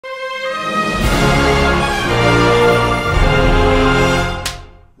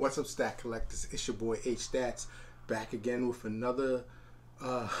What's up, Stat Collectors? It's your boy HStats back again with another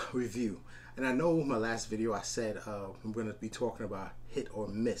review. And I know in my last video I said I'm going to be talking about hit or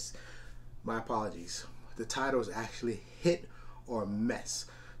miss. My apologies. The title is actually hit or mess.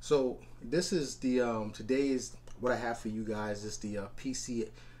 So this is the today's what I have for you guys is the PCS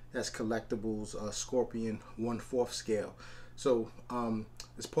Collectibles Scorpion 1/4 scale. So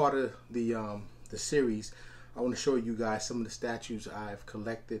as part of the series, I want to show you guys some of the statues I've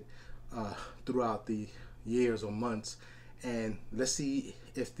collected throughout the years or months, and let's see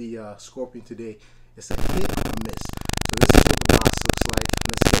if the Scorpion today is a hit or miss. So this is what the box looks like.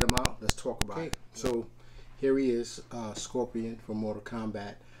 Let's get him out. Let's talk about it. So here he is, Scorpion from Mortal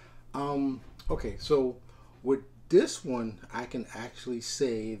Kombat. Okay, so with this one, I can actually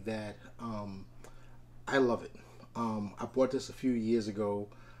say that I love it. I bought this a few years ago.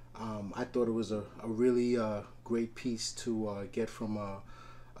 I thought it was a really great piece to get from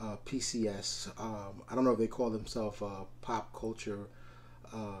PCS. I don't know if they call themselves Pop Culture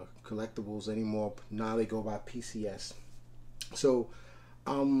Collectibles anymore. Now they go by PCS. So,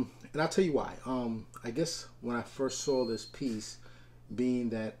 and I'll tell you why. I guess when I first saw this piece, being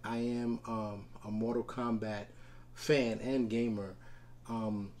that I am a Mortal Kombat fan and gamer,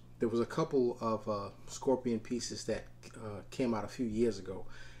 there was a couple of Scorpion pieces that came out a few years ago.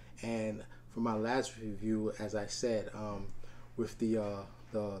 And for my last review, as I said, with the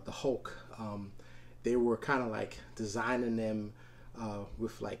Hulk, they were kind of like designing them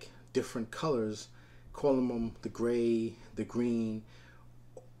with like different colors, calling them the gray, the green,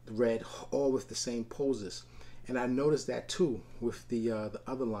 the red, all with the same poses. And I noticed that too with the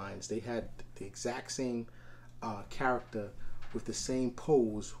other lines. They had the exact same character with the same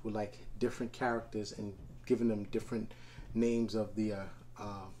pose, with like different characters and giving them different names of the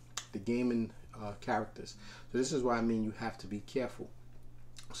gaming characters. So this is why I mean you have to be careful.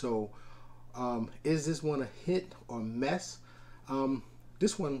 So is this one a hit or mess?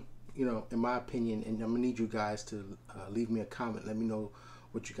 This one, you know, in my opinion, and I'm gonna need you guys to leave me a comment, let me know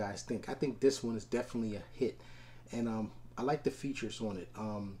what you guys think. I think this one is definitely a hit, and I like the features on it.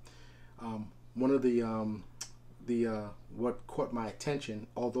 One of the what caught my attention,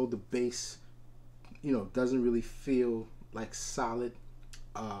 although the base, you know, doesn't really feel like solid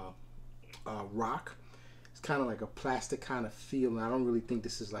rock, it's kind of like a plastic kind of feel, and I don't really think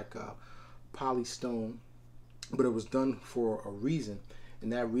this is like a polystone, but it was done for a reason,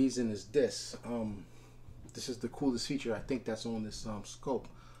 and that reason is this. This is the coolest feature I think that's on this scope.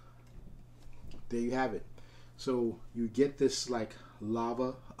 There you have it. So you get this like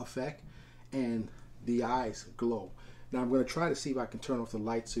lava effect, and the eyes glow. Now I'm going to try to see if I can turn off the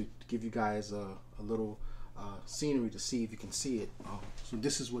lights to give you guys a little scenery to see if you can see it. So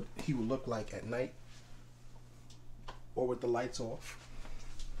this is what he would look like at night or with the lights off,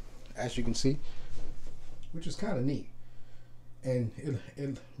 as you can see, which is kind of neat, and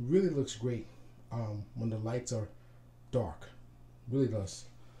it really looks great when the lights are dark. Really does.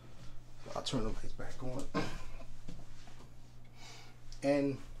 So I'll turn the lights back on.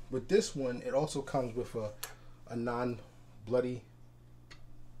 And with this one, it also comes with a non-bloody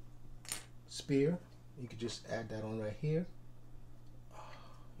spear. You could just add that on right here.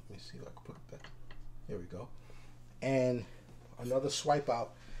 Let me see if I can put that. There we go. And another swipe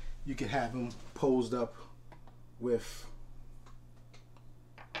out, you could have him posed up with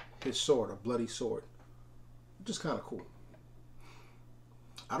his sword, a bloody sword, which is kind of cool.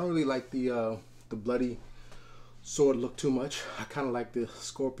 I don't really like the bloody sword look too much. I kind of like the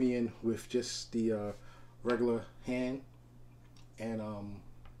Scorpion with just the regular hand, and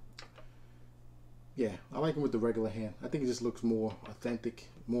yeah, I like him with the regular hand. I think it just looks more authentic,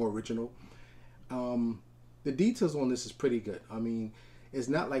 more original. The details on this is pretty good. I mean, it's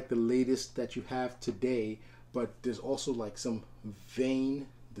not like the latest that you have today, but there's also like some vein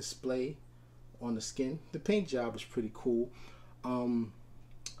display on the skin. The paint job is pretty cool.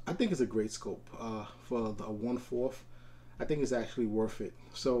 I think it's a great scope for the 1/4. I think it's actually worth it.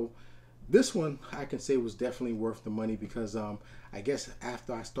 So this one I can say was definitely worth the money, because I guess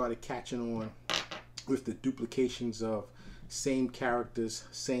after I started catching on with the duplications of same characters,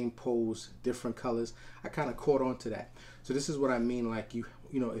 same pose, different colors, I kind of caught on to that. So this is what I mean, like you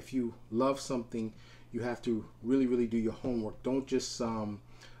know, if you love something, you have to really do your homework. Don't just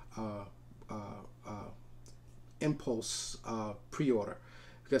impulse pre-order,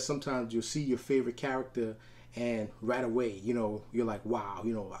 because sometimes you'll see your favorite character and right away, you know, you're like, wow,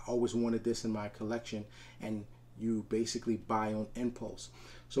 you know, I always wanted this in my collection, and you basically buy on impulse.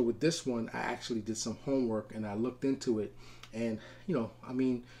 So with this one, I actually did some homework and I looked into it, and you know, I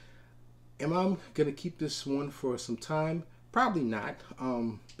mean, am I gonna keep this one for some time? Probably not.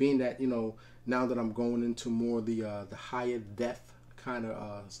 Being that, you know, now that I'm going into more the higher depth kind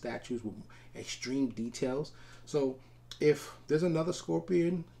of statues with extreme details. So if there's another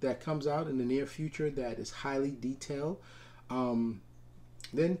Scorpion that comes out in the near future that is highly detailed,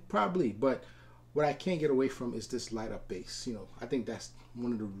 then probably. But what I can't get away from is this light up base. You know, I think that's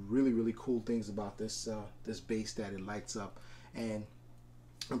one of the really cool things about this this base, that it lights up. And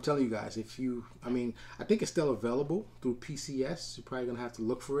I'm telling you guys, if you, I mean, I think it's still available through PCS. You're probably gonna have to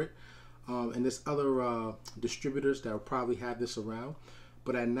look for it. And there's other distributors that will probably have this around.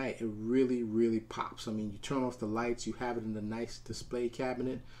 But at night, it really pops. I mean, you turn off the lights, you have it in a nice display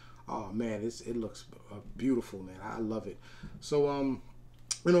cabinet. Oh man, it looks beautiful, man. I love it. So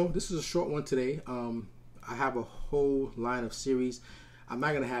you know, this is a short one today. I have a whole line of series. I'm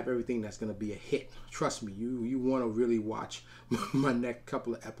not gonna have everything that's gonna be a hit. Trust me, you want to really watch my next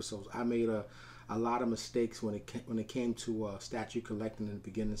couple of episodes. I made a lot of mistakes when it came to statue collecting in the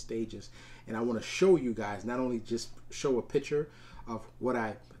beginning stages, and I want to show you guys, not only just show a picture of what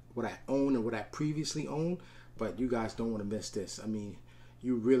I own and what I previously owned, but you guys don't want to miss this. I mean,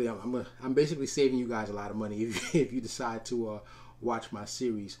 you really, I'm basically saving you guys a lot of money if you decide to watch my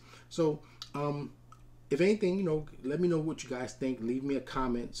series. So if anything, you know, let me know what you guys think. Leave me a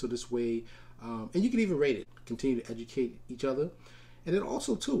comment, so this way, and you can even rate it. Continue to educate each other. And then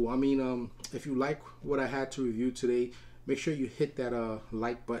also too, I mean, if you like what I had to review today, make sure you hit that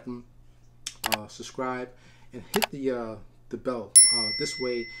like button, subscribe, and hit the bell. This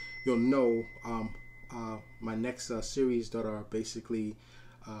way you'll know my next series that are basically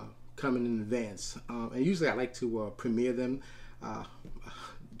coming in advance. And usually I like to premiere them.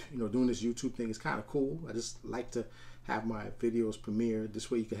 You know, doing this YouTube thing is kind of cool. I just like to have my videos premiered.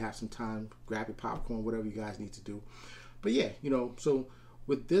 This way you can have some time, grab your popcorn, whatever you guys need to do. But yeah, you know, so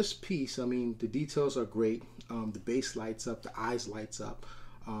with this piece, I mean, the details are great. The base lights up, the eyes lights up.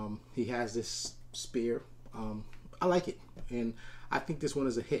 He has this spear. I like it, and I think this one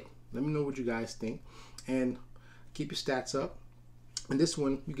is a hit. Let me know what you guys think, and keep your stats up. And this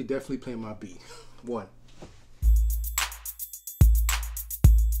one, you could definitely play my beat. 1.